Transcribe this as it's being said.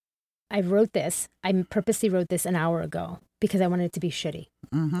I wrote this. I purposely wrote this an hour ago because I wanted it to be shitty.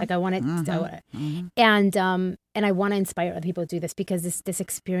 Like I wanted, and I want to inspire other people to do this because this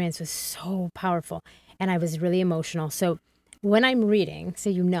experience was so powerful, and I was really emotional. So when I'm reading, so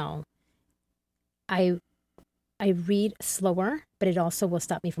you know, I read slower, but it also will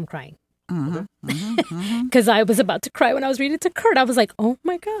stop me from crying. Because I was about to cry when I was reading it to Kurt. I was like, oh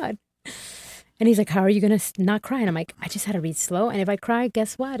my God. And he's like, how are you going to not cry? And I'm like, I just had to read slow. And if I cry,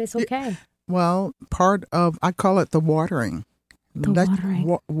 guess what? It's okay. Well, I call it the watering.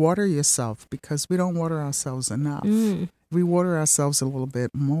 Water yourself, because we don't water ourselves enough. If we water ourselves a little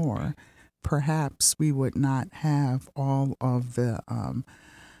bit more, perhaps we would not have all of the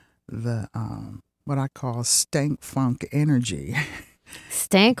what I call stank funk energy.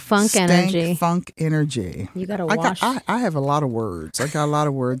 Stank funk energy. You got to wash. I have a lot of words. I got a lot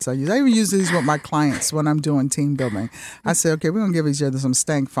of words I use. I even use these with my clients when I'm doing team building. I say, okay, we're going to give each other some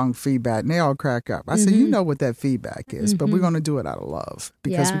stank funk feedback. And they all crack up. I say, you know what that feedback is, but we're going to do it out of love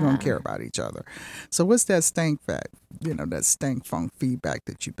because we're going to care about each other. So what's that stank funk feedback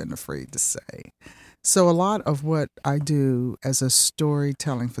that you've been afraid to say? So a lot of what I do as a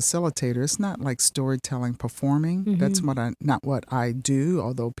storytelling facilitator, it's not like storytelling performing. That's not what I do,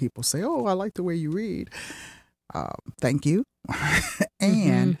 although people say, oh, I like the way you read. Thank you.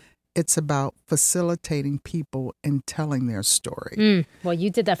 And it's about facilitating people in telling their story. Well, you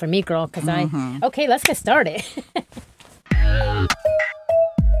did that for me, girl, because okay, let's get started.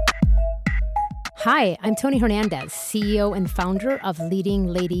 Hi, I'm Tony Hernandez, CEO and founder of Leading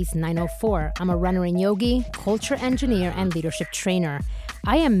Ladies 904. I'm a runner and yogi, culture engineer, and leadership trainer.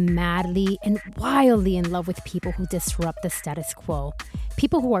 I am madly and wildly in love with people who disrupt the status quo.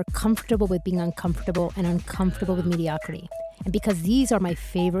 People who are comfortable with being uncomfortable and uncomfortable with mediocrity. And because these are my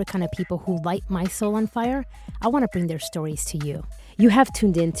favorite kind of people who light my soul on fire, I want to bring their stories to you. You have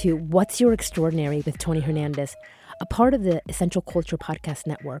tuned into What's Your Extraordinary with Tony Hernandez, a part of the Essential Culture Podcast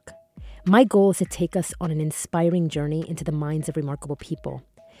Network. My goal is to take us on an inspiring journey into the minds of remarkable people.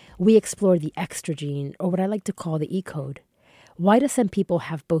 We explore the extra gene, or what I like to call the E-code. Why do some people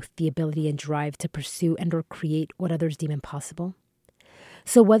have both the ability and drive to pursue and or create what others deem impossible?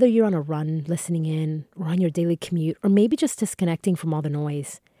 So whether you're on a run, listening in, or on your daily commute, or maybe just disconnecting from all the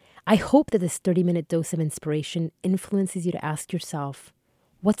noise, I hope that this 30-minute dose of inspiration influences you to ask yourself,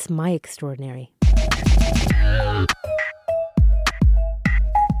 what's my extraordinary?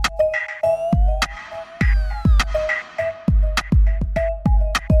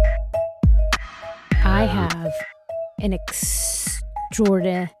 I have an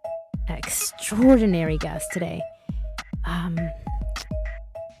extraordinary guest today.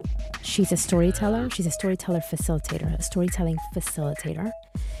 She's a storyteller. She's a storytelling facilitator.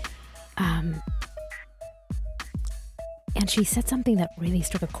 And she said something that really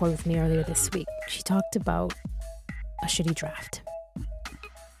struck a chord with me earlier this week. She talked about a shitty draft.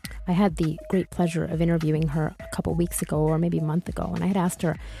 I had the great pleasure of interviewing her a couple weeks ago, or maybe a month ago, and I had asked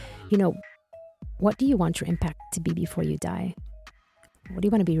her, what do you want your impact to be before you die? What do you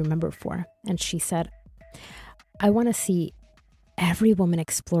want to be remembered for? And she said, I want to see every woman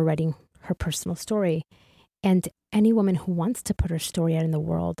explore writing her personal story. And any woman who wants to put her story out in the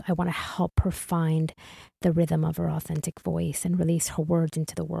world, I want to help her find the rhythm of her authentic voice and release her words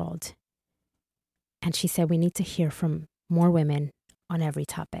into the world. And she said, we need to hear from more women on every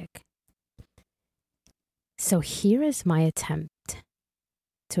topic. So here is my attempt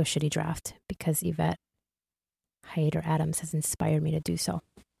to a shitty draft, because Yvette Hayter Adams has inspired me to do so.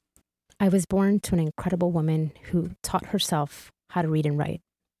 I was born to an incredible woman who taught herself how to read and write,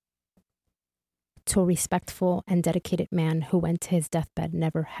 to a respectful and dedicated man who went to his deathbed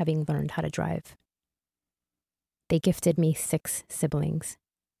never having learned how to drive. They gifted me 6 siblings,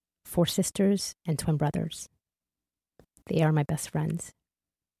 4 sisters and twin brothers. They are my best friends.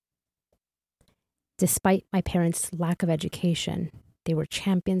 Despite my parents' lack of education, they were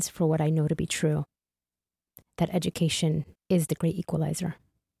champions for what I know to be true, that education is the great equalizer.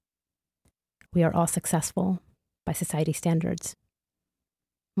 We are all successful by society standards.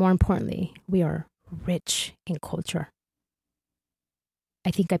 More importantly, we are rich in culture.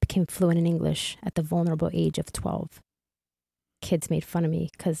 I think I became fluent in English at the vulnerable age of 12. Kids made fun of me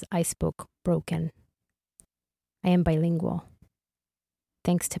because I spoke broken. I am bilingual,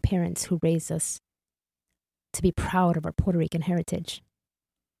 thanks to parents who raised us to be proud of our Puerto Rican heritage.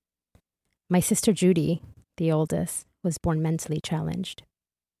 My sister Judy, the oldest, was born mentally challenged.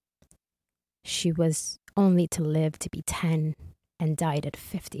 She was only to live to be 10 and died at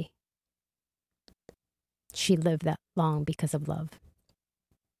 50. She lived that long because of love.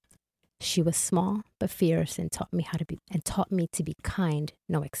 She was small but fierce and taught me to be kind,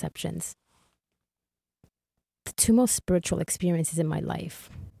 no exceptions. The two most spiritual experiences in my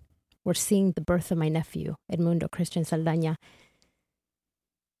life were seeing the birth of my nephew, Edmundo Christian Saldaña,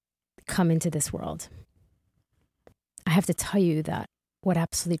 come into this world. I have to tell you that what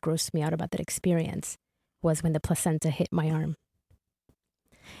absolutely grossed me out about that experience was when the placenta hit my arm.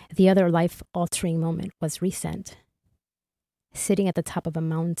 The other life-altering moment was recent. Sitting at the top of a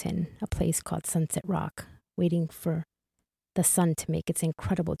mountain, a place called Sunset Rock, waiting for the sun to make its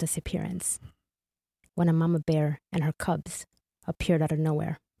incredible disappearance, when a mama bear and her cubs appeared out of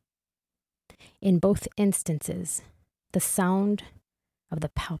nowhere. In both instances, the sound of the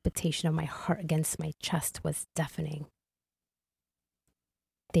palpitation of my heart against my chest was deafening.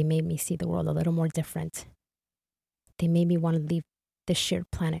 They made me see the world a little more different. They made me want to leave this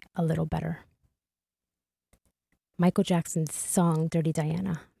shared planet a little better. Michael Jackson's song Dirty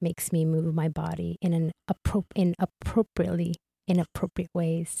Diana makes me move my body in inappropriate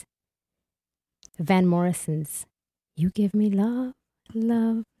ways. Van Morrison's You Give Me Love,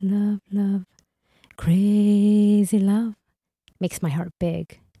 Love, Love, Love, Crazy Love makes my heart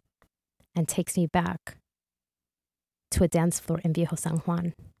big and takes me back to a dance floor in Viejo San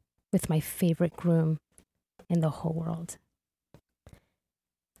Juan with my favorite groom in the whole world.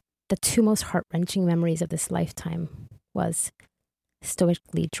 The two most heart-wrenching memories of this lifetime was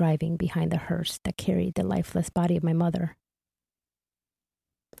stoically driving behind the hearse that carried the lifeless body of my mother.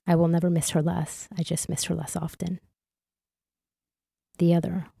 I will never miss her less. I just miss her less often. The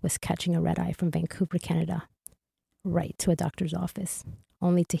other was catching a red eye from Vancouver, Canada, right to a doctor's office,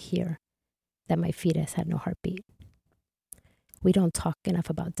 only to hear that my fetus had no heartbeat. We don't talk enough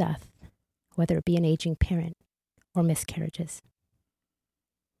about death, whether it be an aging parent or miscarriages.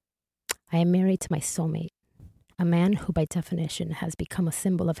 I am married to my soulmate, a man who by definition has become a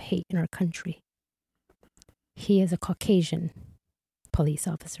symbol of hate in our country. He is a Caucasian police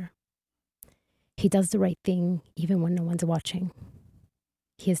officer. He does the right thing even when no one's watching.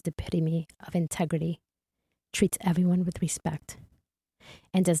 He is the epitome of integrity, treats everyone with respect,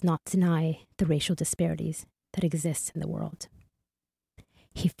 and does not deny the racial disparities that exist in the world.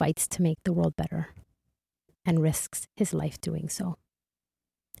 He fights to make the world better and risks his life doing so.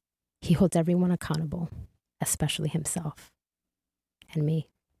 He holds everyone accountable, especially himself and me.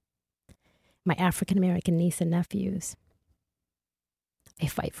 My African American niece and nephews, I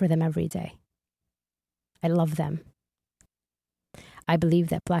fight for them every day. I love them. I believe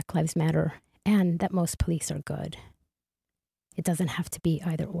that Black Lives Matter and that most police are good. It doesn't have to be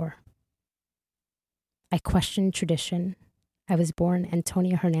either or. I question tradition. I was born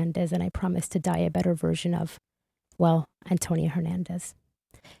Antonia Hernandez, and I promise to die a better version of, well, Antonia Hernandez.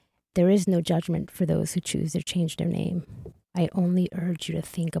 There is no judgment for those who choose to change their name. I only urge you to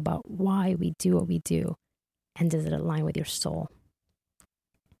think about why we do what we do, and does it align with your soul?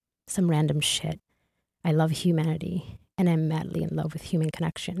 Some random shit. I love humanity, and I'm madly in love with human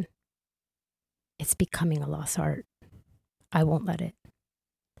connection. It's becoming a lost art. I won't let it.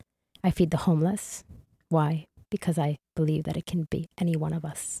 I feed the homeless. Why? Because I believe that it can be any one of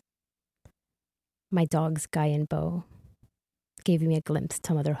us. My dogs, Guy and Bo, gave me a glimpse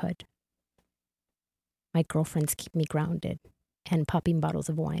to motherhood. My girlfriends keep me grounded and popping bottles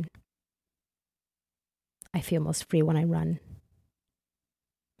of wine. I feel most free when I run.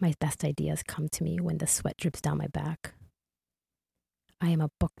 My best ideas come to me when the sweat drips down my back. I am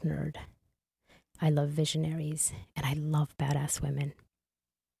a book nerd. I love visionaries, and I love badass women.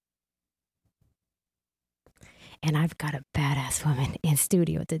 And I've got a badass woman in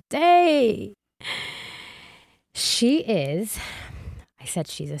studio today. She is, I said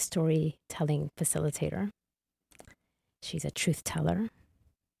she's a storytelling facilitator. She's a truth teller.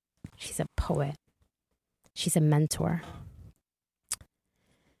 She's a poet. She's a mentor.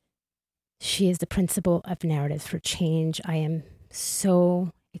 She is the principal of Narratives for Change. I am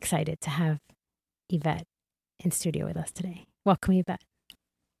so excited to have Yvette in studio with us today. Welcome, Yvette.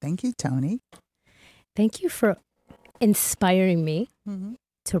 Thank you, Tony. Thank you for inspiring me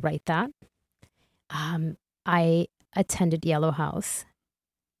to write that. I attended Yellow House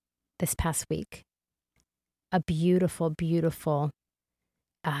this past week. A beautiful, beautiful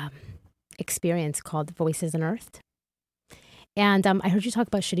experience called Voices Unearthed. And I heard you talk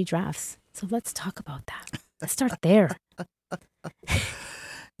about shitty drafts. So let's talk about that. Let's start there.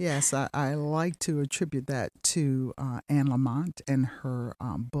 Yes, I like to attribute that to Anne Lamott and her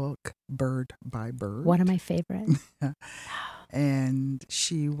book, Bird by Bird. One of my favorites. And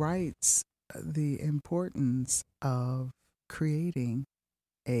she writes the importance of creating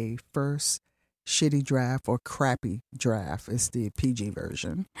a first shitty draft or crappy draft is the PG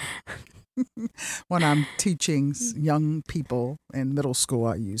version. When I'm teaching young people in middle school,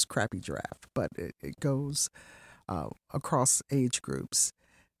 I use crappy draft, but it goes across age groups.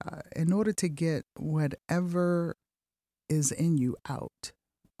 In order to get whatever is in you out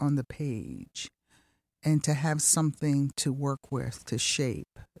on the page and to have something to work with to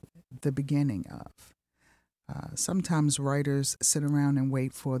shape the beginning of. Sometimes writers sit around and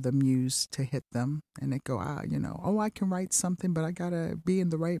wait for the muse to hit them, and they go, I can write something, but I got to be in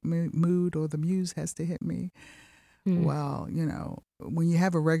the right mood, or the muse has to hit me. Well, when you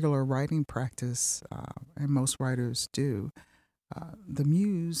have a regular writing practice, and most writers do, the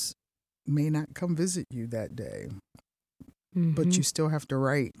muse may not come visit you that day, but you still have to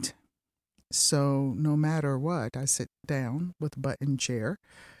write. So no matter what, I sit down with a button chair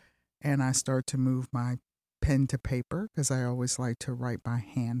and I start to move my pen to paper, because I always like to write by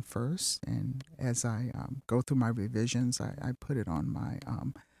hand first. And as I go through my revisions, I put it on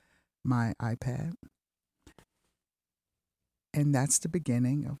my iPad. And that's the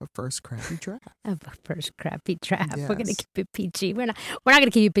beginning of a first crappy draft. Yes. We're going to keep it PG. We're not going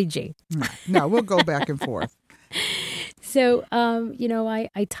to keep it PG. No, we'll go back and forth. So,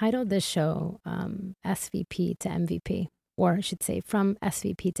 I titled this show SVP to MVP, or I should say From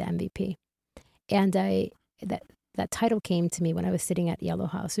SVP to MVP. And that title came to me when I was sitting at Yellow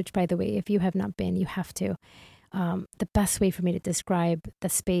House, which, by the way, if you have not been, you have to. The best way for me to describe the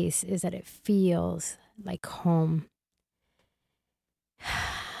space is that it feels like home.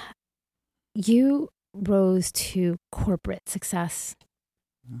 You rose to corporate success.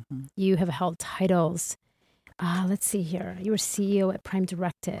 Mm-hmm. You have held titles. Let's see here. You were CEO at Prime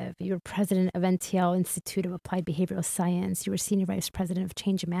Directive. You were president of NTL Institute of Applied Behavioral Science. You were senior vice president of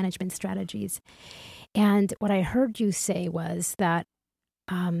change management strategies. And what I heard you say was that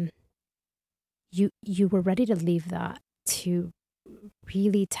you were ready to leave that to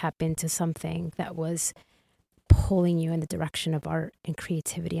really tap into something that was pulling you in the direction of art and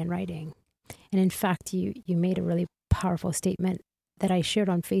creativity and writing. And in fact, you made a really powerful statement that I shared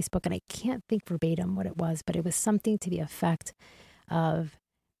on Facebook, and I can't think verbatim what it was, but it was something to the effect of,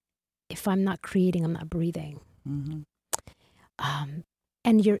 if I'm not creating, I'm not breathing. Mm-hmm.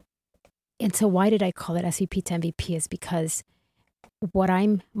 And so why did I call it SVP to MVP is because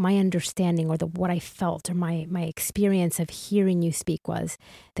my understanding, or what I felt, or my experience of hearing you speak was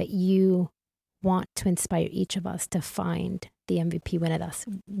that you want to inspire each of us to find the MVP within us,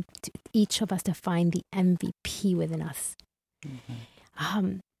 each of us to find the MVP within us.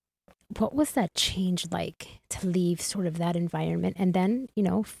 Mm-hmm. What was that change like to leave sort of that environment and then,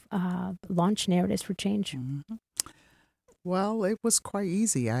 launch Narratives for Change? Mm-hmm. Well, it was quite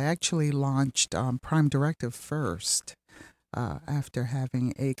easy. I actually launched Prime Directive first after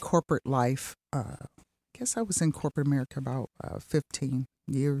having a corporate life. I guess I was in corporate America about 15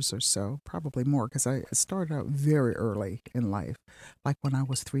 years or so, probably more, because I started out very early in life. Like when I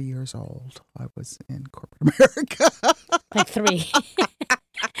was 3 years old, I was in corporate America. Like 3.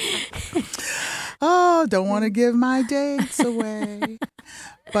 Oh, don't want to give my dates away.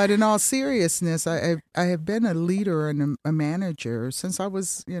 But in all seriousness, I have been a leader and a manager since I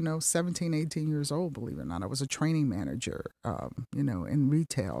was, 17, 18 years old, believe it or not. I was a training manager, in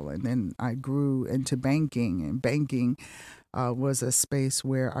retail. And then I grew into banking, and banking was a space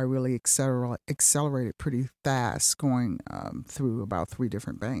where I really accelerated pretty fast, going through about 3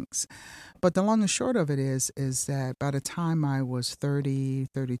 different banks. But the long and short of it is that by the time I was 30,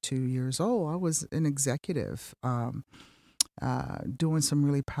 32 years old, I was an executive doing some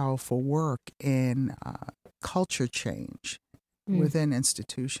really powerful work in culture change within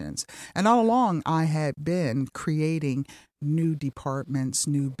institutions. And all along, I had been creating new departments,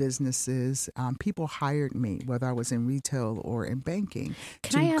 new businesses. People hired me, whether I was in retail or in banking.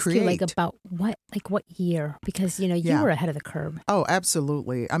 Can I ask you about what year? Because, you were ahead of the curve. Oh,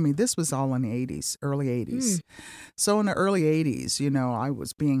 absolutely. I mean, this was all in the 80s, early 80s. So in the early 80s, I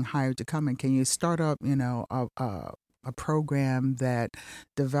was being hired to come in. Can you start up, a program that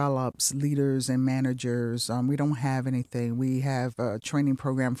develops leaders and managers? We don't have anything. We have a training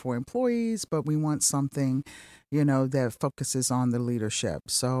program for employees, but we want something, that focuses on the leadership.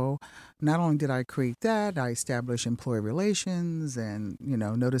 So not only did I create that, I established employee relations and,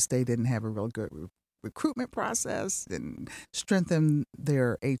 noticed they didn't have a real good recruitment process and strengthen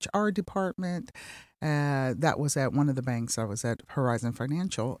their HR department. That was at one of the banks. I was at Horizon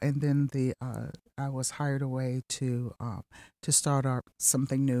Financial, and then I was hired away to start up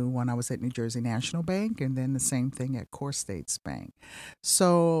something new when I was at New Jersey National Bank, and then the same thing at Core States Bank.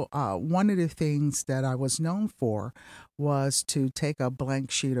 So one of the things that I was known for was to take a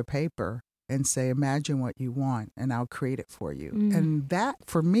blank sheet of paper and say, imagine what you want and I'll create it for you. And that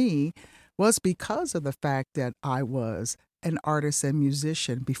for me was because of the fact that I was an artist and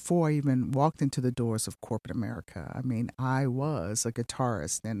musician before I even walked into the doors of corporate America. I mean, I was a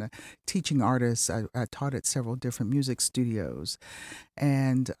guitarist and a teaching artist. I taught at several different music studios.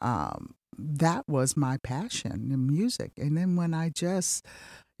 And that was my passion in music. And then when I just,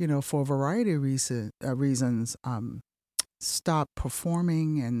 for a variety of reasons, stopped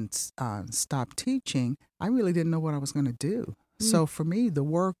performing and stopped teaching, I really didn't know what I was going to do. So for me, the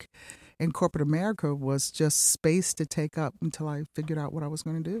work in corporate America was just space to take up until I figured out what I was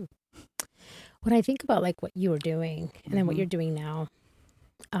going to do. When I think about like what you were doing and then what you're doing now,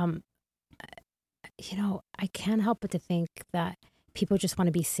 I can't help but to think that people just want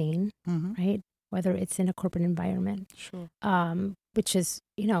to be seen, right? Whether it's in a corporate environment, Sure. Which is,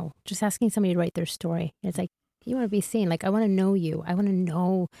 just asking somebody to write their story. It's like, you want to be seen. Like, I want to know you. I want to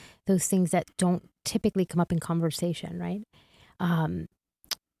know those things that don't typically come up in conversation, right?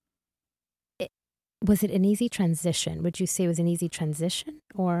 Was it an easy transition? Would you say it was an easy transition,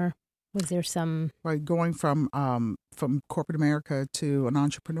 or was there some going from corporate America to an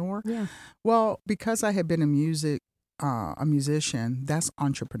entrepreneur? Yeah. Well, because I had been in music, a musician, that's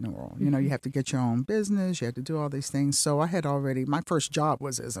entrepreneurial. You have to get your own business. You have to do all these things. So I had my first job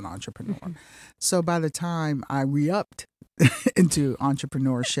was as an entrepreneur. So by the time I re-upped into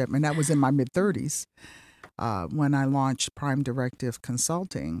entrepreneurship, and that was in my mid-30s, when I launched Prime Directive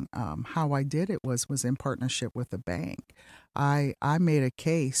Consulting, how I did it was in partnership with a bank. I made a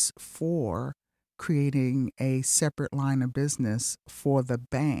case for creating a separate line of business for the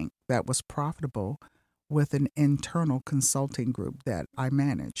bank that was profitable with an internal consulting group that I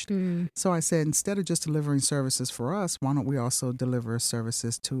managed. So I said, instead of just delivering services for us, why don't we also deliver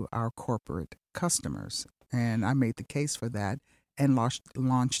services to our corporate customers? And I made the case for that and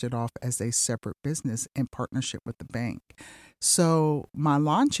launched it off as a separate business in partnership with the bank. So my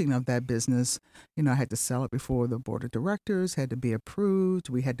launching of that business, I had to sell it before the board of directors, had to be approved.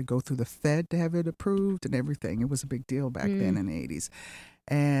 We had to go through the Fed to have it approved and everything. It was a big deal back then in the 80s.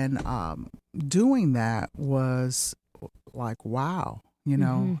 And doing that was like, wow,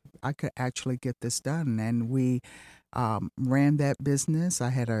 I could actually get this done. And we ran that business. I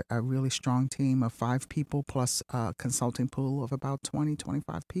had a really strong team of 5 people plus a consulting pool of about 20,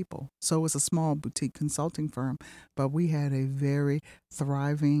 25 people. So it was a small boutique consulting firm, but we had a very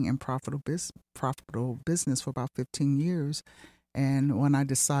thriving and profitable business for about 15 years. And when I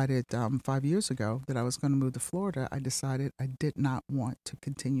decided 5 years ago that I was going to move to Florida, I decided I did not want to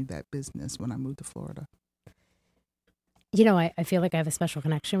continue that business when I moved to Florida. I feel like I have a special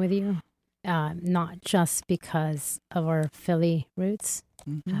connection with you, not just because of our Philly roots,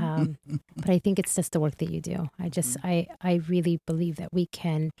 but I think it's just the work that you do. I really believe that we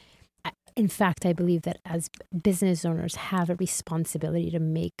can, in fact, I believe that as business owners have a responsibility to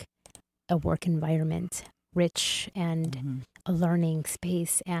make a work environment rich and a learning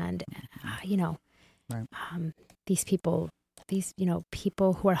space. And, Right. These people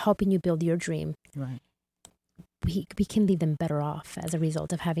who are helping you build your dream, Right. we can leave them better off as a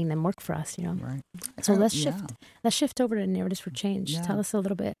result of having them work for us, Right. So let's shift over to Narratives for Change. Yeah. Tell us a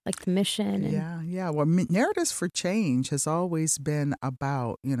little bit, like the mission. And Yeah. Well, Narratives for Change has always been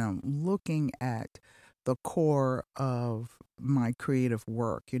about, looking at the core of my creative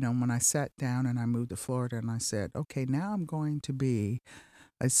work. When I sat down and I moved to Florida and I said, okay, now I'm going to be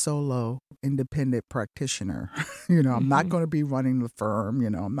a solo independent practitioner. I'm not going to be running the firm.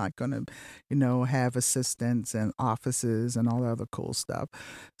 I'm not going to, have assistants and offices and all the other cool stuff.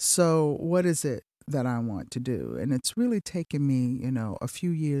 So what is it that I want to do? And it's really taken me, a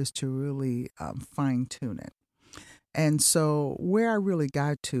few years to really fine tune it. And so where I really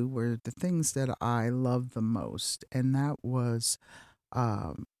got to were the things that I loved the most, and that was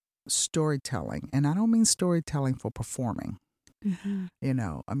storytelling. And I don't mean storytelling for performing. I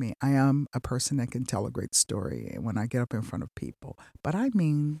am a person that can tell a great story when I get up in front of people, but I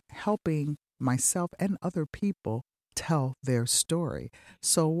mean helping myself and other people tell their story.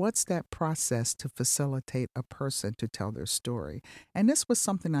 So what's that process to facilitate a person to tell their story? And this was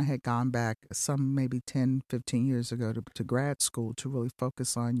something I had gone back some maybe 10, 15 years ago to grad school to really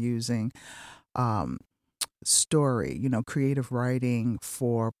focus on using story, creative writing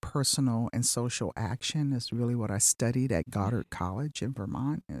for personal and social action is really what I studied at Goddard College in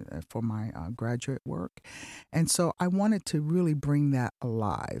Vermont for my graduate work. And so I wanted to really bring that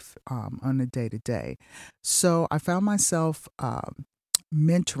alive on a day-to-day. So I found myself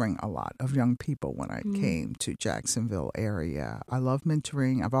mentoring a lot of young people when I came to Jacksonville area. I love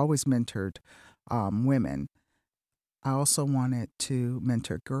mentoring. I've always mentored women. I also wanted to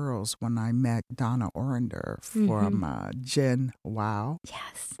mentor girls when I met Donna Orender from Gen Wow.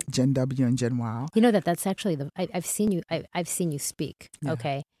 Yes. Gen W and Gen Wow. You know that's actually I've seen you. I've seen you speak. Yeah.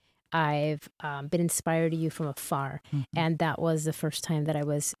 Okay. I've been inspired to you from afar, and that was the first time that I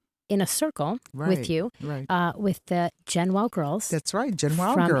was in a circle with you, with the Gen Wow girls. That's right, Gen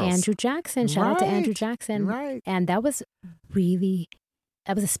Wow from girls. Andrew Jackson. Shout out to Andrew Jackson. Right. And that was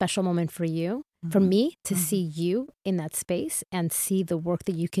a special moment for you, for me, to see you in that space and see the work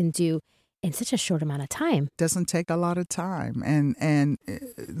that you can do in such a short amount of time. Doesn't take a lot of time, and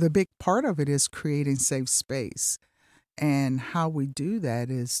the big part of it is creating safe space. And how we do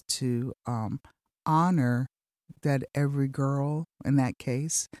that is to honor that every girl, in that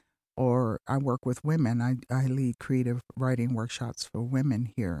case, or I work with women. I lead creative writing workshops for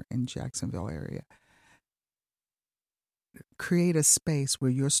women here in Jacksonville area. Create a space where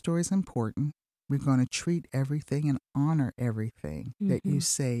your story is important. We're going to treat everything and honor everything that you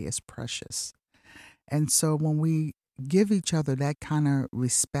say is precious. And so when we give each other that kind of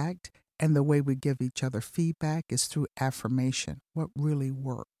respect, and the way we give each other feedback is through affirmation, what really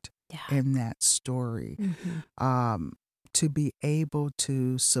worked in that story. To be able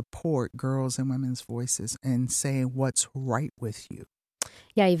to support girls' and women's voices and saying what's right with you.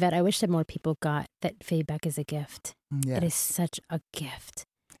 Yeah, Yvette, I wish that more people got that feedback is a gift. Yes. It is such a gift.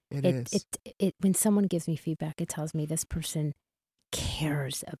 It is. When someone gives me feedback, it tells me this person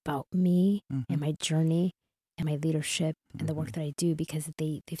cares about me and my journey and my leadership and the work that I do, because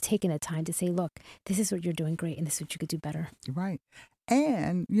they've taken the time to say, look, this is what you're doing great and this is what you could do better. Right.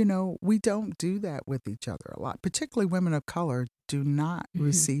 And, we don't do that with each other a lot. Particularly women of color do not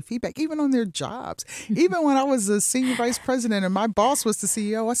receive feedback, even on their jobs. Even when I was a senior vice president and my boss was the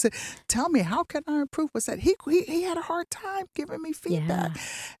CEO, I said, tell me, how can I improve? What's that? He had a hard time giving me feedback. Yeah.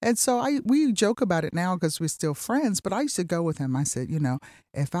 And so we joke about it now because we're still friends, but I used to go with him. I said,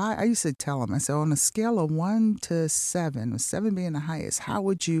 if I used to tell him, I said, on a scale of 1 to 7, with 7 being the highest, where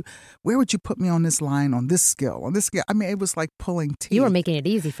would you put me on this line, on this scale, I mean, it was like pulling teeth. You were making it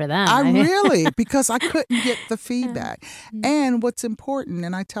easy for them. Because I couldn't get the feedback. And what's important,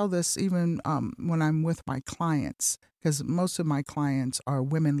 and I tell this even when I'm with my clients, because most of my clients are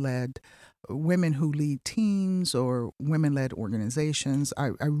women who lead teams or women-led organizations.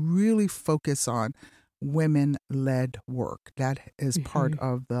 I really focus on women-led work. That is part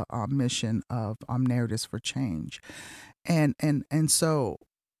of the mission of Narratives for Change. And so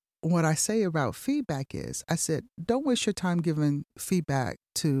what I say about feedback is, I said, don't waste your time giving feedback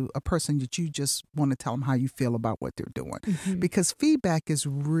to a person that you just want to tell them how you feel about what they're doing. Because feedback is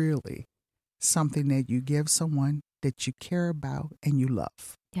really something that you give someone that you care about and you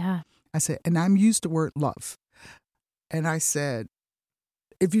love. Yeah. I said, and I'm used the word love. And I said,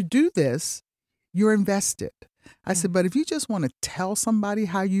 if you do this, you're invested. I said, but if you just want to tell somebody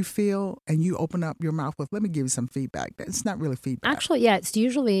how you feel and you open up your mouth with, let me give you some feedback, it's not really feedback. Actually, yeah, it's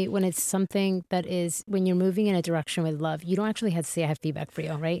usually when it's something that is, when you're moving in a direction with love, you don't actually have to say, I have feedback for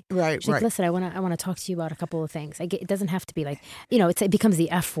you, right? Right, like, listen, I want to talk to you about a couple of things. It doesn't have to be like, it becomes the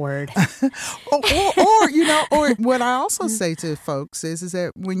F word. or what I also say to folks is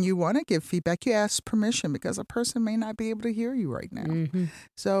that when you want to give feedback, you ask permission, because a person may not be able to hear you right now.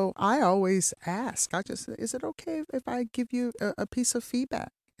 So I always ask, is it okay if I give you a piece of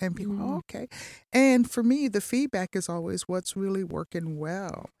feedback? And people, okay. And for me, the feedback is always what's really working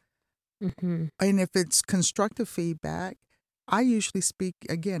well. And if it's constructive feedback, I usually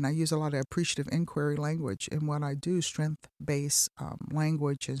I use a lot of appreciative inquiry language in what I do, strength-based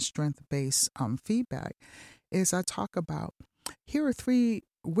language and strength-based feedback, is I talk about, here are 3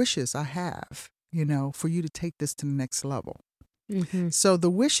 wishes I have, for you to take this to the next level. So the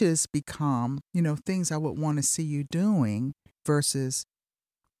wishes become, things I would want to see you doing versus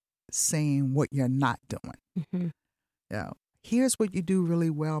saying what you're not doing. Here's what you do really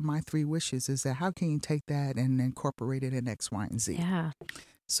well. My 3 wishes is that how can you take that and incorporate it in X, Y, and Z? Yeah.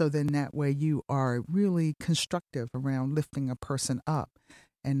 So then that way you are really constructive around lifting a person up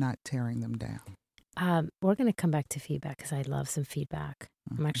and not tearing them down. We're going to come back to feedback because I love some feedback.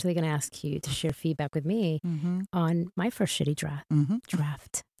 I'm actually going to ask you to share feedback with me on my first shitty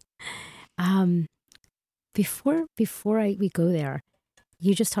draft. Before we go there,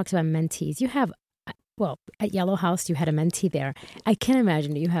 you just talked about mentees. You have, at Yellow House, you had a mentee there. I can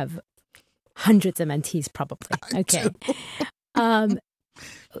imagine you have hundreds of mentees probably. Okay.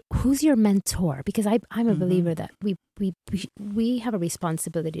 Who's your mentor? Because I'm a believer that we have a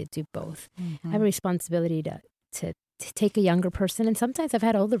responsibility to do both. I have a responsibility to to take a younger person, and sometimes I've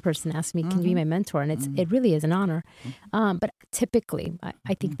had an older person ask me, "Can you be my mentor?" And it really is an honor. But typically,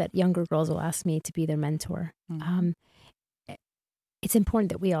 I think that younger girls will ask me to be their mentor. It's important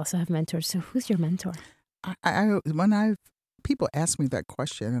that we also have mentors. So, who's your mentor? People ask me that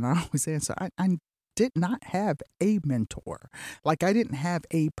question, and I always answer, I did not have a mentor. Like, I didn't have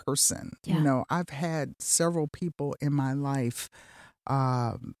a person. Yeah. I've had several people in my life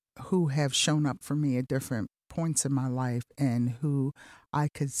who have shown up for me at different points in my life, and who I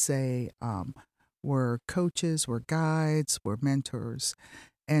could say were coaches, were guides, were mentors.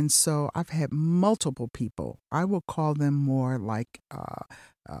 And so I've had multiple people. I will call them more like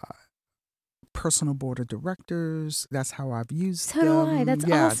personal board of directors. That's how I've used So them. do I. That's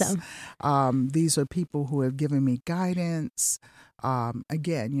awesome. These are people who have given me guidance.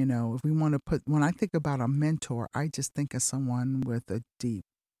 Again, if we want to when I think about a mentor, I just think of someone with a deep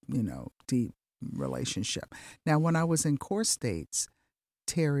relationship. Now, when I was in Core States,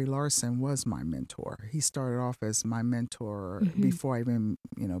 Terry Larson was my mentor. He started off as my mentor before I even,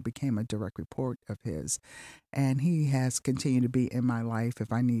 became a direct report of his. And he has continued to be in my life.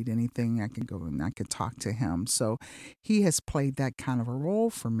 If I need anything, I can go and I can talk to him. So he has played that kind of a role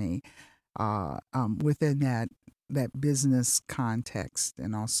for me within that business context,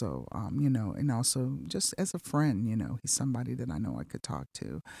 and also, and also just as a friend, he's somebody that I know I could talk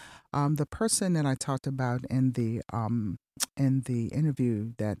to. The person that I talked about in the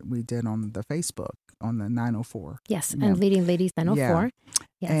interview that we did on the Facebook on the 904. Yes, and Leading Ladies 904. Yeah.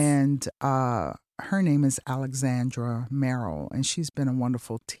 Yes. And her name is Alexandra Merrill, and she's been a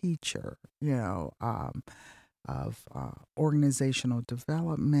wonderful teacher, of organizational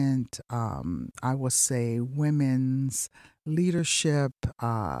development, I will say women's leadership,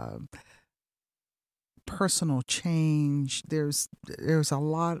 personal change. There's a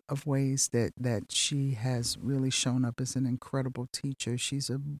lot of ways that she has really shown up as an incredible teacher. She's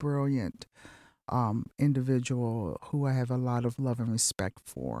a brilliant individual who I have a lot of love and respect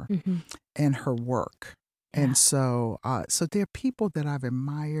for, and her work. Yeah. And so there are people that I've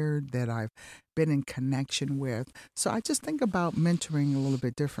admired, that I've been in connection with. So I just think about mentoring a little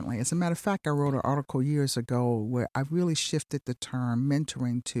bit differently. As a matter of fact, I wrote an article years ago where I really shifted the term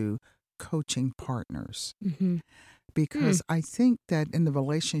mentoring to coaching partners. Because I think that in the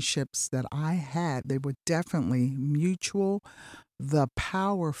relationships that I had, they were definitely mutual. The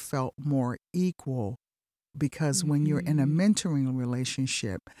power felt more equal, because when you're in a mentoring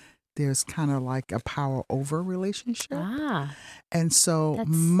relationship, there's kind of like a power over relationship. And so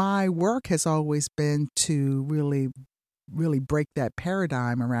my work has always been to really break that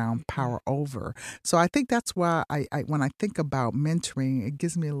paradigm around power over. So I think that's why I when I think about mentoring, it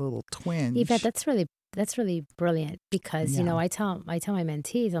gives me a little twinge. Yvette, that's really brilliant, because I tell my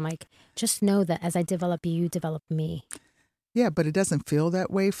mentees, I'm like, just know that as I develop you, develop me. Yeah, but it doesn't feel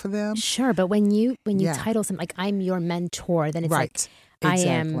that way for them. Sure, but when you title something like I'm your mentor, then it's right. like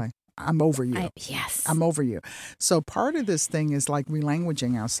Exactly. I'm over you. Yes. I'm over you. So part of this thing is like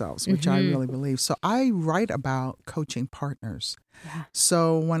relanguaging ourselves, which I really believe. So I write about coaching partners. Yeah.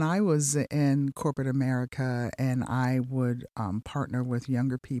 So when I was in corporate America and I would partner with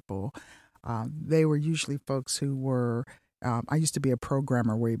younger people, they were usually folks who were, I used to be a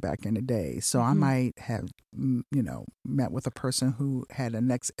programmer way back in the day. So I might have, met with a person who had a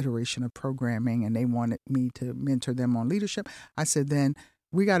next iteration of programming and they wanted me to mentor them on leadership. I said, then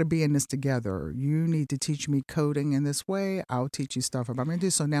we got to be in this together. You need to teach me coding in this way. I'll teach you stuff about me.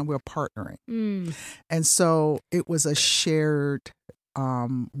 So now we're partnering. And so it was a shared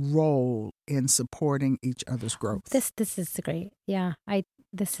role in supporting each other's growth. This is great. Yeah,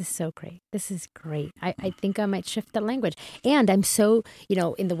 this is so great. This is great. I think I might shift the language. And I'm so,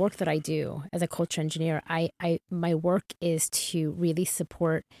 in the work that I do as a culture engineer, my work is to really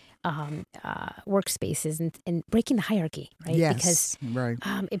support workspaces and breaking the hierarchy, right? Yes, because right.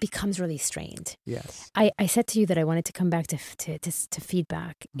 It becomes really strained. Yes. I said to you that I wanted to come back to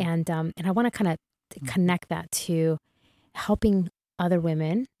feedback, and I want to kind of connect that to helping other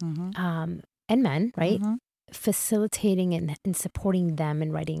women and men, right? Facilitating and supporting them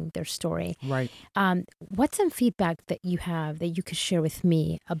in writing their story. Right. What's some feedback that you have that you could share with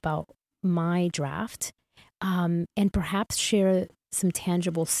me about my draft, and perhaps share some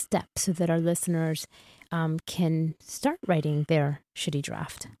tangible steps so that our listeners can start writing their shitty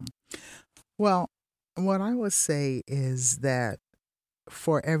draft? Well, what I would say is that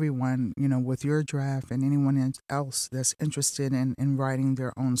for everyone, with your draft and anyone else that's interested in writing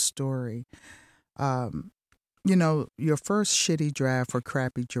their own story, your first shitty draft or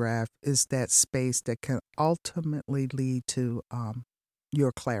crappy draft is that space that can ultimately lead to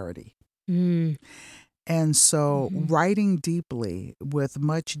your clarity. And so writing deeply with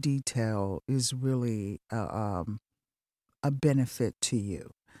much detail is really a benefit to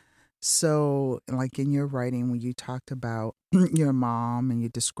you. So, like in your writing, when you talked about your mom and you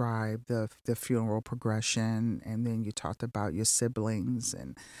described the funeral progression, and then you talked about your siblings,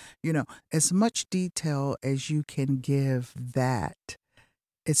 and as much detail as you can give that,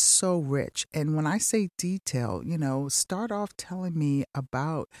 it's so rich. And when I say detail, start off telling me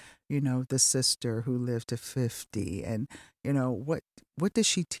about, the sister who lived to 50, and what does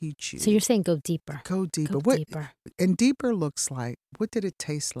she teach you? So you're saying go deeper. Go deeper. Go deeper. And deeper looks like, what did it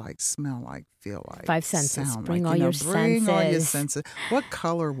taste like, smell like, feel like? 5 senses. Sound Bring like, all your bring senses. all your senses. What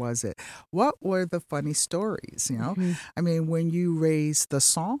color was it? What were the funny stories, I mean, when you raised the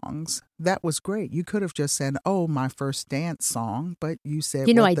songs, that was great. You could have just said, "Oh, my first dance song," but you said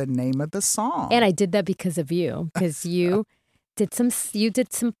the name of the song. And I did that because of you, because you did some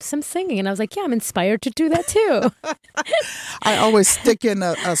singing, and I was like, yeah, I'm inspired to do that too. I always stick in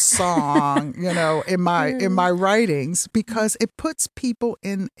a song, in my writings, because it puts people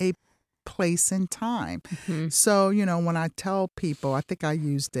in a place and time. So, when I tell people, I think I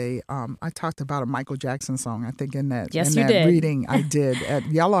used I talked about a Michael Jackson song, I think in that reading I did at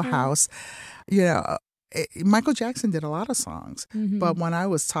Yellow House. Michael Jackson did a lot of songs, but when I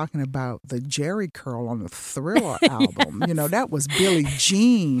was talking about the Jerry Curl on the Thriller album, that was Billie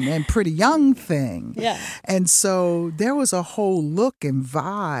Jean and Pretty Young Thing. Yeah. And so there was a whole look and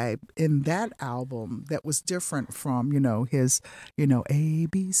vibe in that album that was different from, his,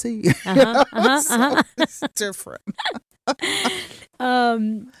 ABC. So it's different.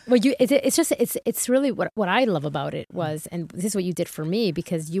 It's really what I love about it was, and this is what you did for me,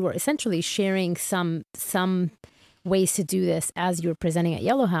 because you were essentially sharing some ways to do this as you were presenting at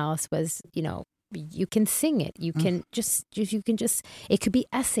Yellow House. Was you can sing it, you can just it could be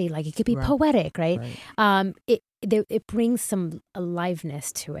essay, like it could be poetic, right? It brings some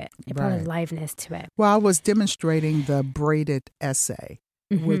aliveness to it. It brought aliveness to it. Well, I was demonstrating the braided essay,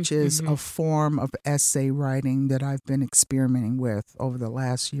 which is a form of essay writing that I've been experimenting with over the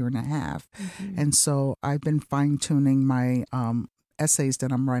last year and a half. And so I've been fine-tuning my essays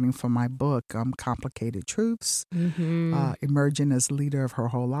that I'm writing for my book, Complicated Truths, Emerging as Leader of Her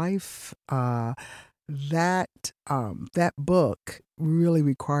Whole Life. That book really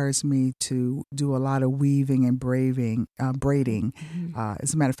requires me to do a lot of weaving and braiding.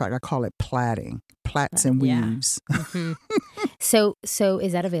 As a matter of fact, I call it plaiting, plaits and weaves. So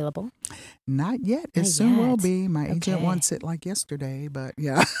is that available? Not yet. It soon will be. My agent wants it like yesterday, but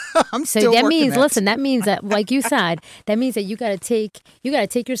yeah, I'm still working. So that means that, like you said, that means that you got to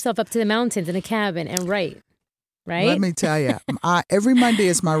take yourself up to the mountains in a cabin and write. Right? Let me tell you, every Monday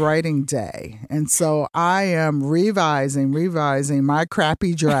is my writing day. And so I am revising my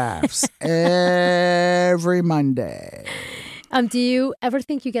crappy drafts every Monday. Do you ever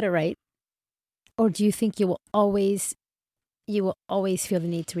think you get it right? Or do you think you will always feel the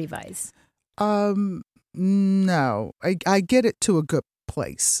need to revise? No, I get it to a good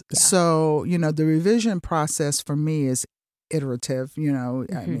place. Yeah. So, the revision process for me is iterative, I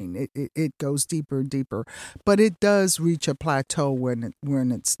mean, it goes deeper and deeper, but it does reach a plateau when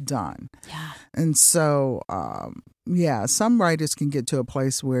it's done. Yeah. And so, some writers can get to a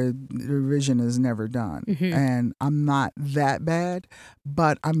place where the revision is never done. And I'm not that bad,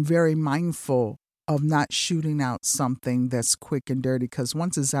 but I'm very mindful of not shooting out something that's quick and dirty, because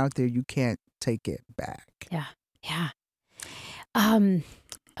once it's out there, you can't take it back. Yeah. Yeah.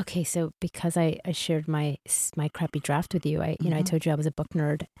 Okay, so because I shared my crappy draft with you, I told you I was a book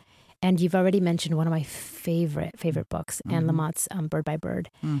nerd, and you've already mentioned one of my favorite books, Anne Lamott's Bird by Bird.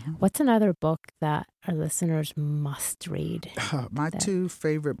 What's another book that our listeners must read? My two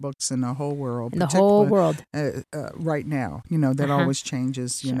favorite books in the whole world. Right now, that always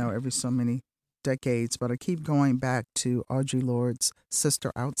changes, every so many decades, but I keep going back to Audre Lorde's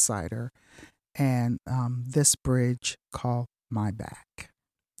Sister Outsider and This Bridge Called My Back.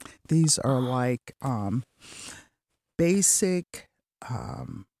 These are like basic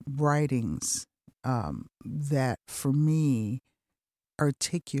writings that, for me,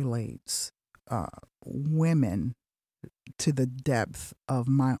 articulates women to the depth of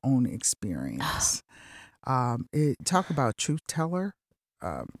my own experience. Talk about truth teller.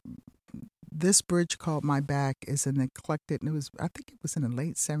 This Bridge Called My Back is an eclectic. I think it was in the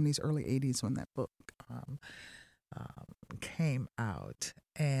late 70s, early 80s when that book came out.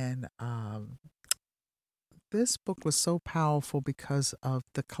 And this book was so powerful because of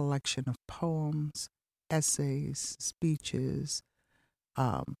the collection of poems, essays, speeches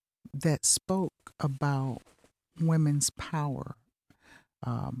that spoke about women's power.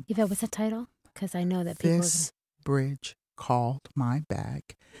 Eva, what's the title? Because I know that people... This bridge called my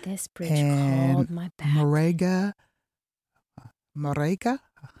back. This bridge called my back. Marega?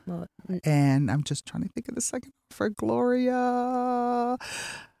 And I'm just trying to think of the second for Gloria.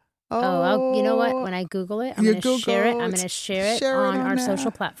 You know what? When I Google it, I'm going to share it. I'm going to share it on our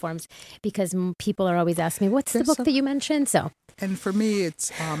social platforms because people are always asking me, what's the book that you mentioned? So, and for me,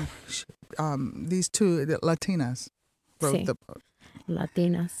 it's these two Latinas wrote the book.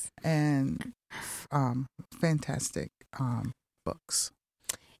 Latinas. And fantastic books.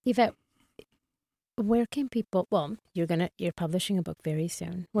 Yvette, where can people, you're publishing a book very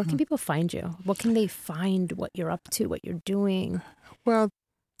soon. Where can people find you? What can they find what you're up to, what you're doing? Well,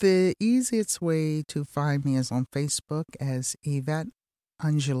 the easiest way to find me is on Facebook as Yvette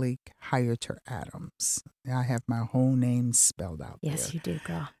Angelique Hyter Adams. I have my whole name spelled out there. Yes, you do,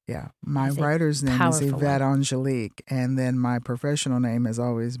 girl. Yeah. My writer's name is Yvette Angelique, and then my professional name has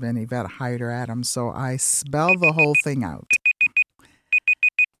always been Yvette Hyter Adams, so I spell the whole thing out.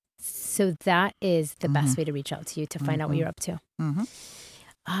 So that is the best way to reach out to you, to find out what you're up to.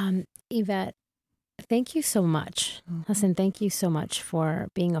 Yvette, thank you so much. Listen, thank you so much for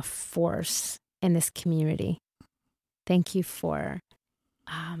being a force in this community. Thank you for...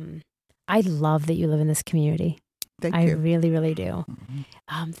 I love that you live in this community. Thank you. I really, really do.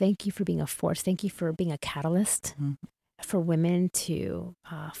 Thank you for being a force. Thank you for being a catalyst for women to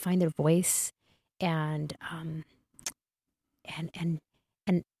find their voice and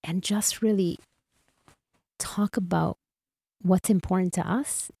just really talk about what's important to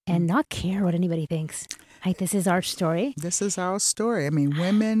us and not care what anybody thinks. Like, this is our story. This is our story. I mean,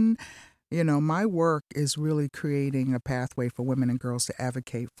 women... You know, my work is really creating a pathway for women and girls to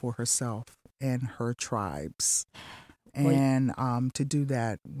advocate for herself and her tribes. And to do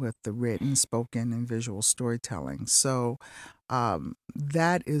that with the written, spoken, and visual storytelling. So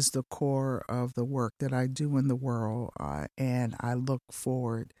that is the core of the work that I do in the world. And I look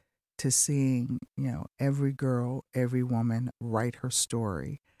forward to seeing, every girl, every woman write her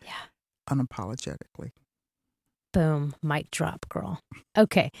story unapologetically. Boom, mic drop, girl.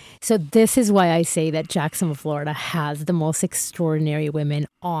 Okay, so this is why I say that Jacksonville, Florida has the most extraordinary women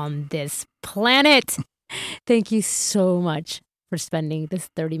on this planet. Thank you so much for spending this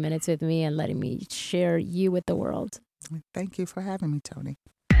 30 minutes with me and letting me share you with the world. Thank you for having me, Tony.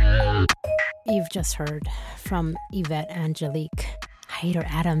 You've just heard from Yvette Angelique Hyter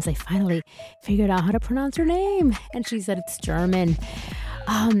Adams. I finally figured out how to pronounce her name, and she said it's German.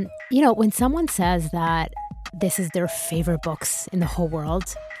 When someone says that this is their favorite books in the whole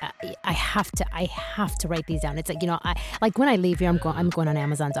world, I have to write these down. It's like, when I leave here, I'm going on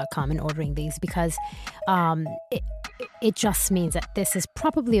Amazon.com and ordering these because it just means that this is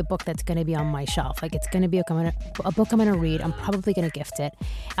probably a book that's going to be on my shelf. Like, it's going to be a book I'm going to read. I'm probably going to gift it.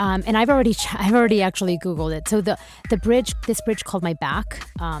 And I've already actually Googled it. So this bridge called my back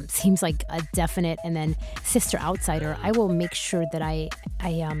seems like a definite. And then Sister Outsider, I will make sure that I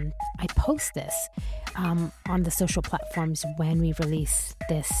post this on the social platforms when we release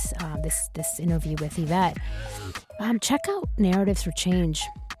this interview with Yvette. Check out Narratives for Change.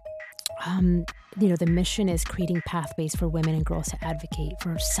 The mission is creating pathways for women and girls to advocate for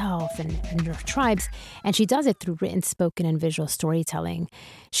herself and her tribes. And she does it through written, spoken, and visual storytelling.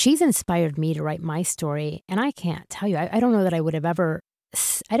 She's inspired me to write my story. And I can't tell you, I don't know that I would have ever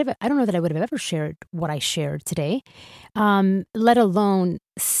shared what I shared today, let alone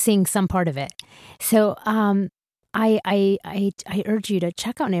sing some part of it. So I urge you to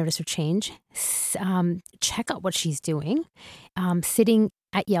check out Narratives for Change. Check out what she's doing, sitting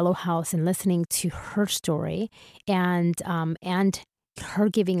at Yellow House and listening to her story, and her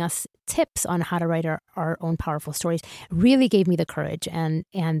giving us tips on how to write our own powerful stories really gave me the courage and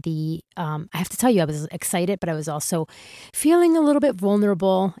the I have to tell you, I was excited, but I was also feeling a little bit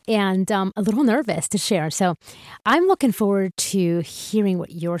vulnerable and a little nervous to share. So I'm looking forward to hearing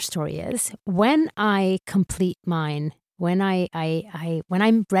what your story is when I complete mine, when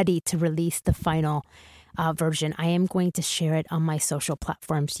I'm ready to release the final version. I am going to share it on my social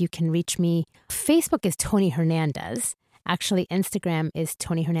platforms. You can reach me. Facebook is Tony Hernandez. Actually, Instagram is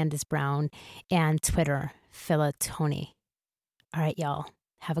Tony Hernandez Brown, and Twitter, Philatony. All right, y'all.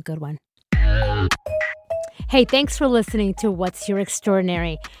 Have a good one. Hey, thanks for listening to What's Your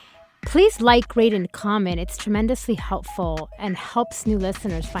Extraordinary. Please like, rate, and comment. It's tremendously helpful and helps new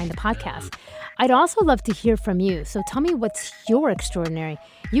listeners find the podcast. I'd also love to hear from you. So tell me what's your extraordinary.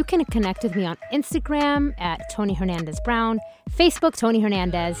 You can connect with me on Instagram at Tony Hernandez Brown, Facebook Tony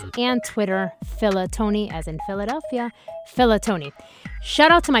Hernandez, and Twitter Philatony, as in Philadelphia, Philatony.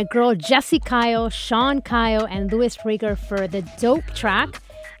 Shout out to my girl Jessie Kyle, Sean Kyle, and Louis Rieger for the dope track.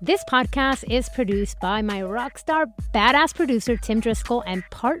 This podcast is produced by my rockstar badass producer, Tim Driscoll, and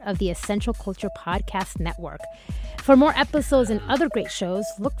part of the Essential Culture Podcast Network. For more episodes and other great shows,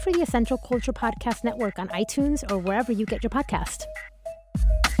 look for the Essential Culture Podcast Network on iTunes or wherever you get your podcast.